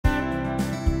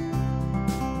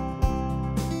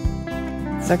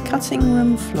The cutting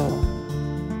room floor.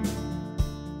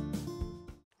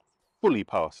 Fully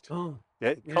passed. Oh,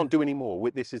 Yeah, can't do any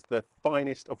more. This is the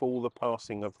finest of all the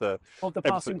passing of the...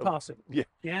 passing. Yeah.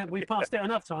 Yeah, we passed it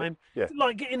enough time. Yeah.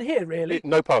 Like getting here, really.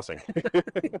 No passing.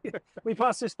 We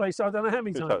passed this place, I don't know how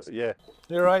many times. Yeah.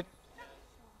 You're right.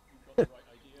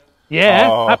 Yeah,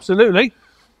 Oh. Absolutely.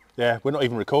 Yeah, we're not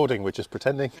even recording, we're just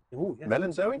pretending. Ooh, yeah.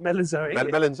 Melanzone? Melanzone.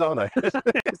 Melanzano.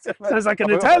 Sounds like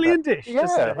an Italian dish. Yeah,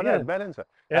 doesn't I it? know, melanzane.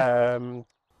 Yeah.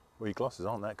 Well, your glasses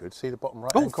aren't that good. See the bottom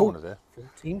right hand corner there?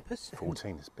 14%.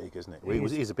 14 is big, isn't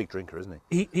it? He's a big drinker, isn't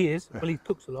he? He is. Well, he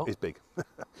cooks a lot. He's big.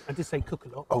 I did say cook a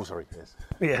lot. Oh, sorry, yes.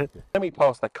 Yeah. Then we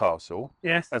passed that castle.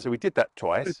 Yes. And so we did that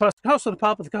twice. We passed the castle, the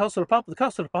pub, the castle, the pub, the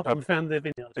castle, the pub, and we found the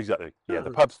vineyard. Exactly. Yeah, Oh.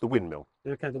 the pub's the windmill,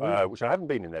 Okay, the vineyard. which I haven't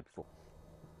been in there before.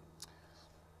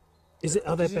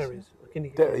 Are there berries? Can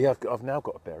you Yeah, I've now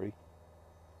got a berry.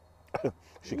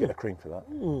 Should get a cream for that.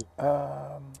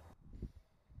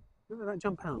 Look at that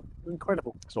jump out.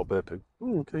 Incredible. It's not bird poo.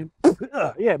 Okay.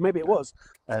 Yeah, maybe it was.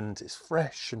 And it's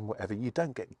fresh and whatever. You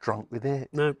don't get drunk with it.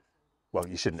 No. Well,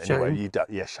 you shouldn't Shame. anyway. You don't.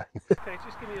 Yeah, shame. Okay,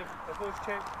 just give me a voice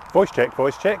check. Voice check,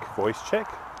 voice check, voice check,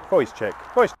 voice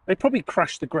check, voice. They probably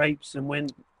crushed the grapes and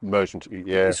went Immersion,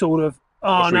 yeah. sort of,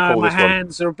 oh Let's no, recall my this one.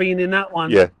 hands have been in that one.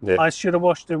 Yeah, yeah. I should have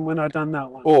washed them when I done that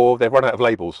one. Or they've run out of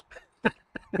labels.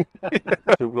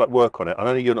 To like work on it. I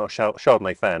know you're not a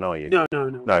Chardonnay fan, are you? No.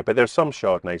 No, but there are some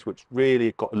Chardonnays which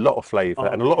really got a lot of flavour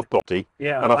and a lot of body.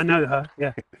 Yeah, and I know her.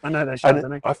 Yeah, I know that And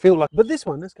Chardonnay. I feel like But this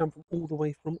one has come from all the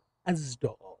way from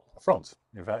Asdor. France,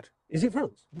 in fact. Is it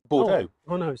France? Bordeaux.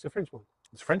 Oh no, it's a French one.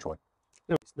 It's a French wine.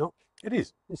 No, it's not. It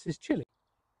is. This is Chile.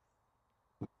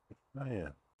 Oh yeah.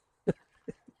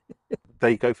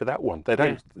 They go for that one. They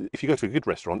don't. If you go to a good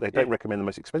restaurant, they don't recommend the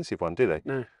most expensive one, do they?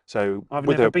 No. So I've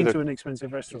never been to an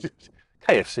expensive restaurant.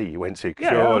 KFC you went to, Yeah,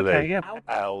 surely. okay, yeah.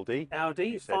 Aldi.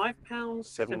 Aldi, said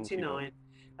 £5.79.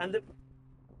 And the...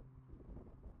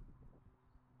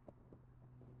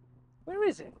 Where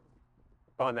is it?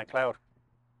 Behind that cloud,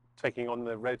 taking on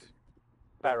the red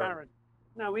Baron. Baron.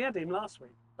 No, we had him last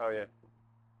week. Oh yeah.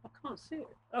 I can't see it.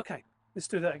 Okay, let's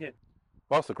do that again.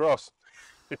 Master Grass.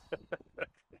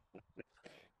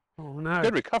 Oh no.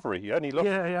 Good recovery. You only lost.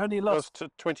 Yeah, I only lost To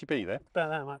 20p there. about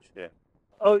that much. Yeah.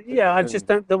 Oh yeah, I just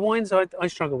don't. The wines I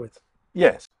struggle with.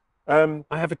 Yes. I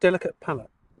have a delicate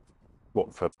palate.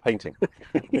 What for painting?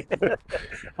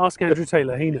 Ask Andrew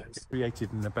Taylor, he knows.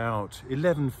 Created in about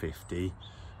 1150,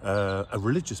 a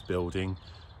religious building,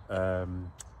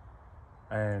 and...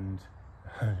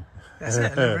 That's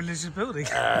it, a religious building.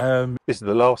 This is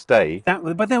the last day.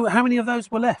 How many of those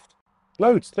were left?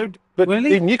 Loads. But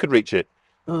Really? even you could reach it.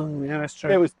 Oh yeah, that's true.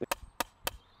 There was.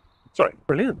 Sorry.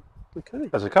 Brilliant. Okay.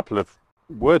 There's a couple of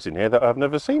words in here that I've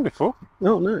never seen before.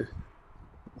 Oh no.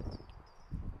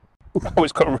 Oh,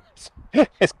 it's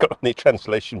got the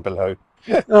translation below.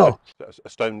 Oh. A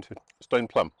stone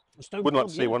plum. Wouldn't like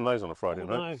to see one of those on a Friday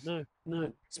night.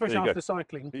 No. Especially There you after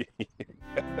cycling.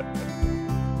 go.